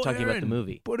actually talk. just Oh, talking about the Aaron.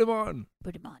 movie. Put him on.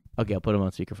 Put him on. Okay, I'll put him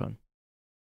on speakerphone.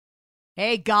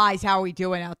 Hey guys, how are we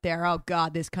doing out there? Oh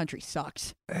God, this country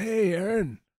sucks. Hey,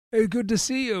 Aaron. Hey, good to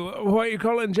see you. Why are you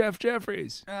calling Jeff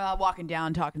Jeffries? Walking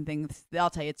down, talking things. I'll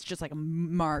tell you, it's just like a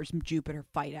Mars Jupiter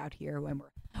fight out here when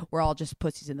we're all just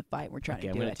pussies in the fight. We're trying Okay, to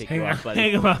I'm do going it. to take Hang you on, off, buddy.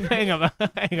 hang him up,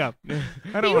 hang up.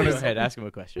 I don't Go want to ahead, ask him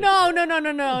a question. No.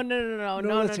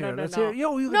 let's hear it. Let's hear it.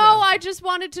 Yo, you No, got I just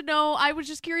wanted to know. I was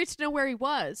just curious to know where he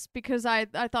was because I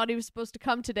thought he was supposed to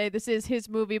come today. This is his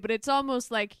movie, but it's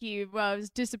almost like he was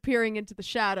disappearing into the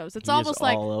shadows. It's He is almost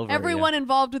like all over, everyone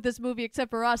involved with this movie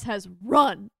except for us has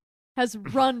run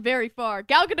very far.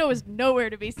 Gal Gadot is nowhere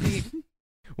to be seen.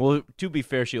 Well, to be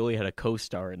fair, she only had a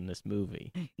co-star in this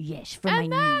movie. Yes, for And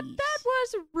my that knees.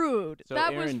 was rude. So,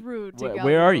 that was Aaron, rude to Gal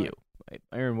where are Gadot. you?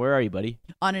 Aaron, where are you, buddy?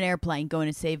 On an airplane, going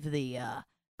to save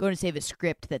a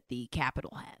script that the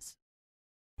Capitol has.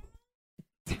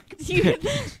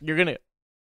 You're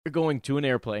going to an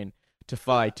airplane to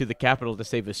fly to the Capitol to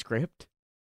save a script?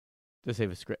 To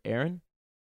save a script. Aaron,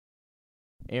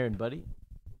 buddy?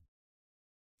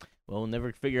 Well, we'll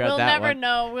never figure out We'll that never one.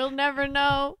 know. We'll never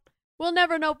know. We'll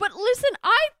never know. But listen,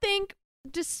 I think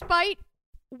despite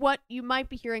what you might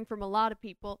be hearing from a lot of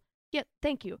people, yeah,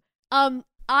 thank you.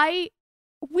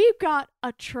 We've got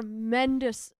a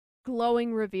tremendous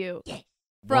glowing review Yes.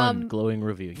 from One glowing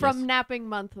review. from yes. Napping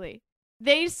Monthly.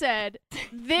 They said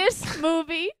this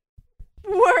movie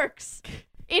works.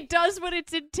 It does what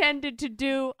it's intended to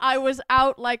do. I was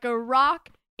out like a rock.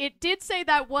 It did say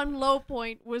that one low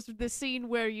point was the scene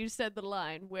where you said the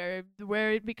line where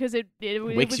because it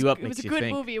Wakes was, you up, it was makes a you good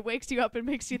think. movie. It wakes you up and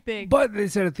makes you think. But they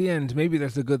said at the end, maybe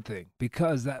that's a good thing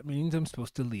because that means I'm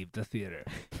supposed to leave the theater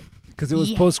because it was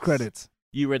Yes. post credits.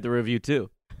 You read the review too.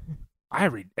 I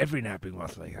read every Napping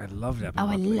Monthly. I love Napping Oh,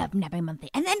 I Monthly. love Napping Monthly.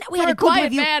 And then we For had a a good quiet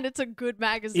review. man, it's a good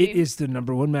magazine. It is the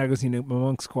 #1 magazine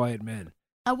amongst quiet men.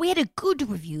 We had a good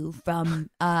review from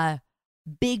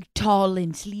Big, Tall,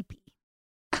 and Sleepy.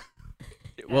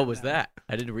 What was that?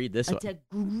 I didn't read this It's one. a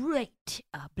great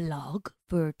blog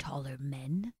for taller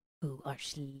men who are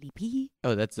sleepy.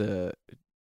 Oh, that's a.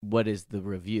 What is the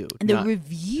review? And the Not-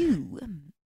 review.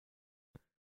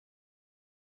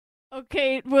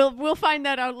 Okay, we'll find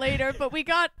that out later. But we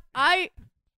got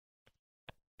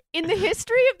in the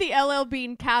history of the LL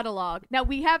Bean catalog. Now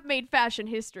we have made fashion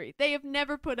history. They have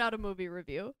never put out a movie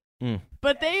review, Mm.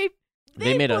 but they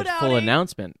They made a put out full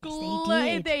announcement.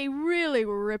 did. They really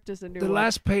ripped us a new The one.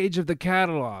 last page of the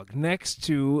catalog, next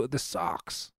to the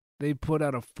socks, they put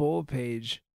out a full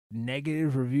page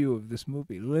negative review of this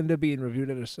movie. Linda Bean reviewed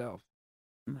it herself.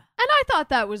 And I thought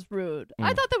that was rude.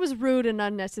 I Mm. thought that was rude and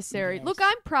unnecessary. Yes. Look,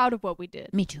 I'm proud of what we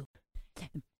did. Me too.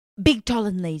 Big, Tall,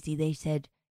 and Lazy, they said,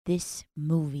 this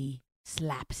movie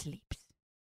slap sleeps.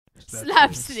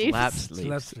 Slap sleeps. Slap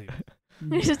Slap sleeps. sleep.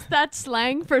 Is that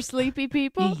slang for sleepy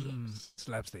people?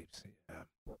 Slap sleeps.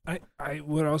 Yeah. I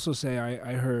would also say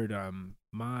I heard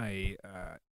my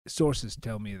sources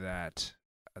tell me that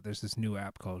there's this new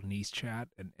app called Niece Chat,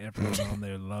 and everyone on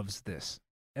there loves this.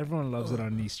 Everyone loves it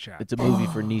on Niece Chat. It's a movie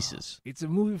for nieces. It's a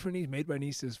movie for nieces, made by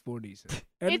nieces for nieces.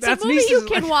 And It's a that's movie nieces you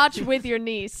can like- watch with your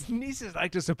niece. Nieces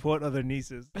like to support other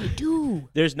nieces. They do.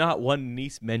 There's not one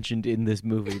niece mentioned in this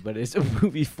movie, but it's a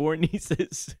movie for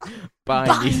nieces by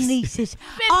Bye, nieces. nieces.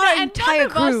 And, Our and entire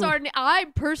none of us crew. are.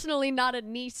 I'm personally not a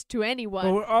niece to anyone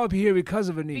But we're all here because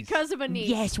of a niece. because of a niece.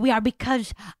 Yes, we are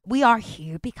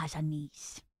here because of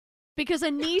niece. Because a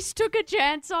niece took a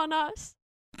chance on us.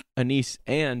 Anise,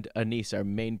 our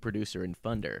main producer and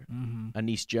funder, Mm-hmm.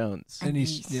 Anise Jones. And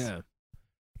Niece. yeah.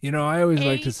 You know, I always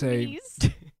like to A say, niece.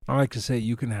 I like to say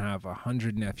you can have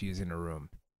 100 nephews in a room,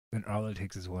 and all it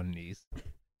takes is one niece.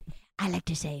 I like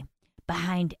to say,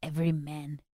 behind every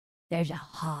man, there's a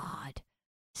hard,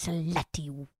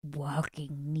 slutty,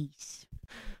 working niece.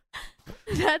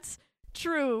 That's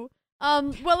true.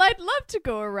 Well, I'd love to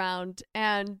go around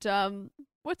and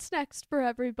what's next for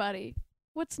everybody?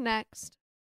 What's next?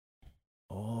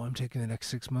 Oh, I'm taking the next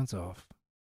 6 months off.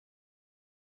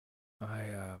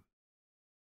 I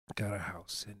got a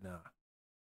house in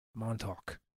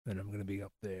Montauk, and I'm gonna be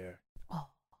up there,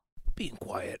 being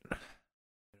quiet.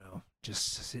 You know, just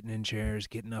sitting in chairs,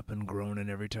 getting up and groaning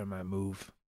every time I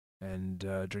move, and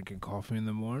drinking coffee in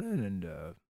the morning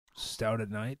and stout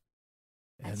at night.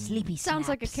 And sleepy Sounds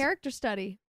like a snaps. character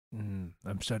study.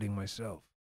 I'm studying myself.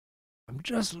 I'm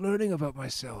just learning about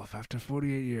myself after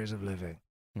 48 years of living.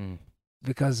 Hmm.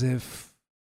 Because if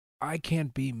I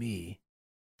can't be me,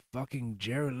 fucking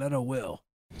Jared Leto will.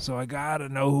 So I gotta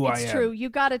know who I am. It's true. You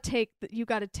gotta take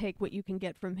what you can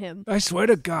get from him. I swear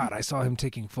to God, I saw him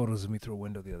taking photos of me through a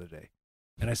window the other day,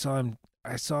 and I saw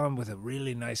him with a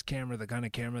really nice camera, the kind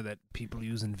of camera that people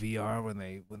use in VR when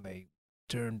they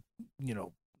turn,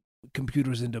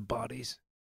 computers into bodies.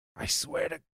 I swear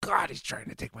to God, he's trying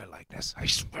to take my likeness. I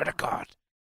swear to God.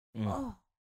 Oh,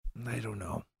 I don't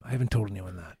know. I haven't told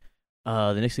anyone that.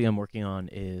 The next thing I'm working on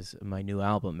is my new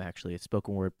album, actually. It's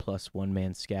spoken word plus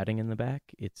one-man scatting in the back.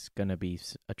 It's going to be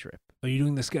a trip. Are you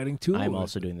doing the scatting too? I'm or-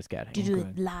 also doing the scatting. do you do Okay.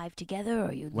 it live together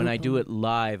or you? When I loop do 'em? it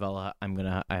live, I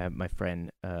have my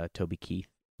friend Toby Keith.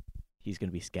 He's going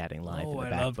to be scatting live in Oh, the I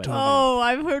back. love but- Toby. Oh,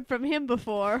 I've heard from him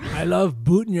before. I love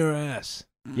booting your ass.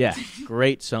 Yeah,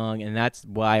 great song, and that's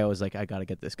why I was like, I got to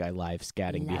get this guy live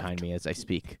scatting Love behind me as I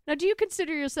speak. Now, do you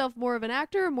consider yourself more of an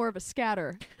actor or more of a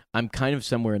scatter? I'm kind of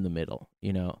somewhere in the middle,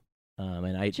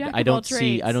 and I Jack I of all don't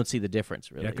see trades. the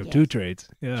difference really. Jack of Yeah. two trades.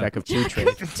 Yeah. Jack of two Jack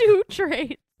trades. of two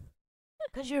trades.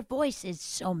 Because your voice is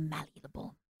so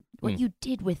malleable. What Mm. you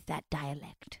did with that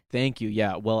dialect. Thank you.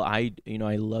 Yeah. Well, I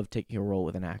love taking a role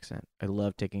with an accent. I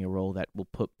love taking a role that will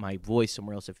put my voice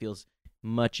somewhere else. It feels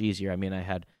much easier. I mean, I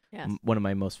had Yes. one of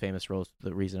my most famous roles.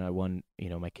 The reason I won,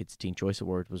 my Kids Teen Choice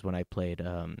Award was when I played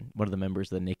one of the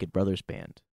members of the Naked Brothers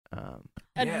band. A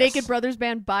Yes. Naked Brothers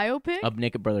Band biopic? A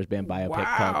Naked Brothers band biopic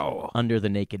called Wow. Under the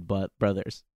Naked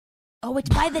Brothers. Oh, it's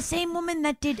by the same woman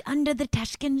that did Under the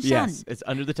Tuscan Sun. Yes, it's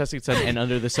Under the Tuscan Sun and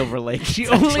Under the Silver Lake. She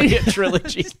It's actually only- a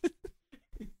trilogy.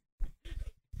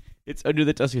 It's Under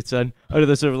the Tuscan Sun, Under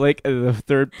the Silver Lake, and the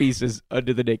third piece is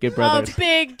Under the Naked Brothers. A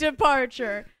big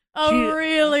departure. A She-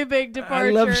 really big departure. I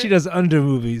love she does under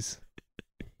movies.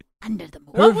 Under the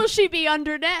moon. What will she be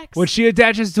under next? What she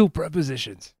attaches to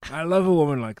prepositions. I love a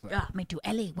woman like that. Ah, me too.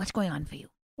 Ellie, what's going on for you?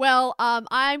 Well,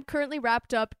 I'm currently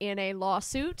wrapped up in a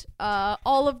lawsuit.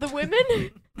 All of the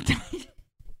women,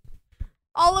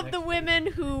 all of the women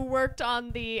who worked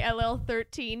on the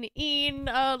LL13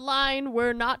 line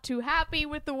were not too happy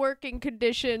with the working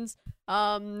conditions.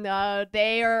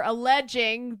 They are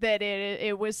alleging that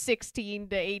it was 16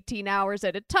 to 18 hours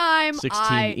at a time.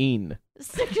 16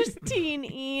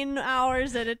 16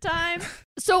 hours at a time.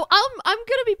 So I'm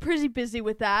gonna be pretty busy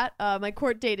with that. My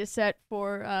court date is set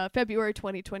for February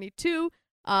 2022.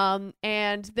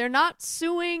 And they're not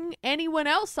suing anyone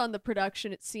else on the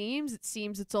production. It seems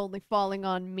it's only falling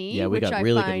on me. Yeah, we which got I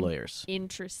really find good lawyers.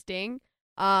 interesting.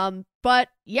 But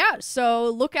yeah, so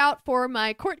look out for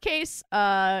my court case.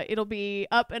 It'll be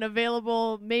up and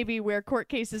available maybe where court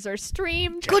cases are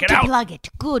streamed. Good it to out. plug it.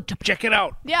 Good to Check it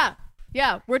out.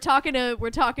 Yeah, we're talking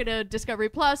to Discovery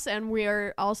Plus, and we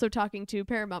are also talking to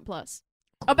Paramount Plus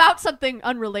about something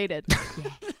unrelated.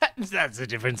 That's a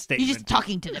different You're statement. just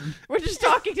talking to them. We're just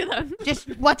talking to them. Just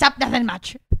what's up? Nothing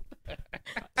much.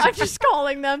 I'm just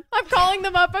calling them. I'm calling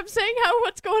them up. I'm saying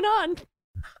what's going on.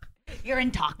 You're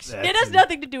in talks. That's It has it.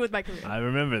 nothing to do with my career. I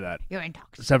remember that. You're in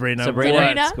talks. Sabrina,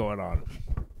 Sabrina? what's going on?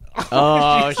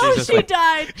 Oh, she's Oh, just she like,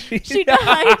 died. She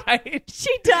died.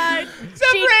 She died.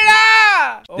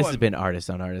 Sabrina! this has been Artists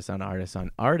on Artists on Artists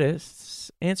on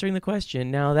Artists answering the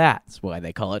question. Now that's why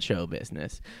they call it show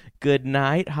business. Good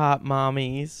night, hot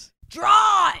mommies.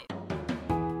 Drive.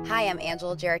 Hi, I'm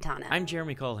Angela Geritana. I'm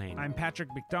Jeremy Colhane. I'm Patrick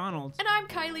McDonald. And I'm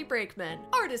Kylie Brakeman.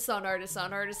 Artists on Artists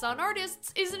on Artists on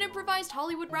Artists is an improvised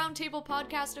Hollywood Roundtable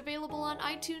podcast available on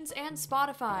iTunes and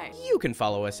Spotify. You can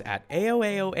follow us at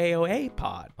AOAOAOA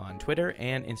Pod on Twitter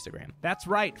and Instagram. That's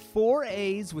right, 4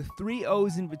 A's with 3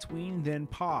 O's in between, then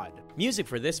pod. Music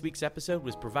for this week's episode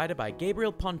was provided by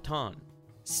Gabriel Ponton.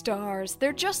 Stars,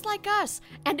 they're just like us.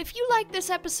 And if you like this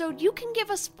episode, you can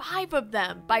give us 5 of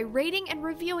them by rating and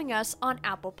reviewing us on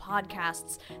Apple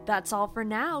Podcasts. That's all for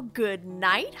now. Good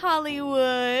night,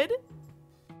 Hollywood.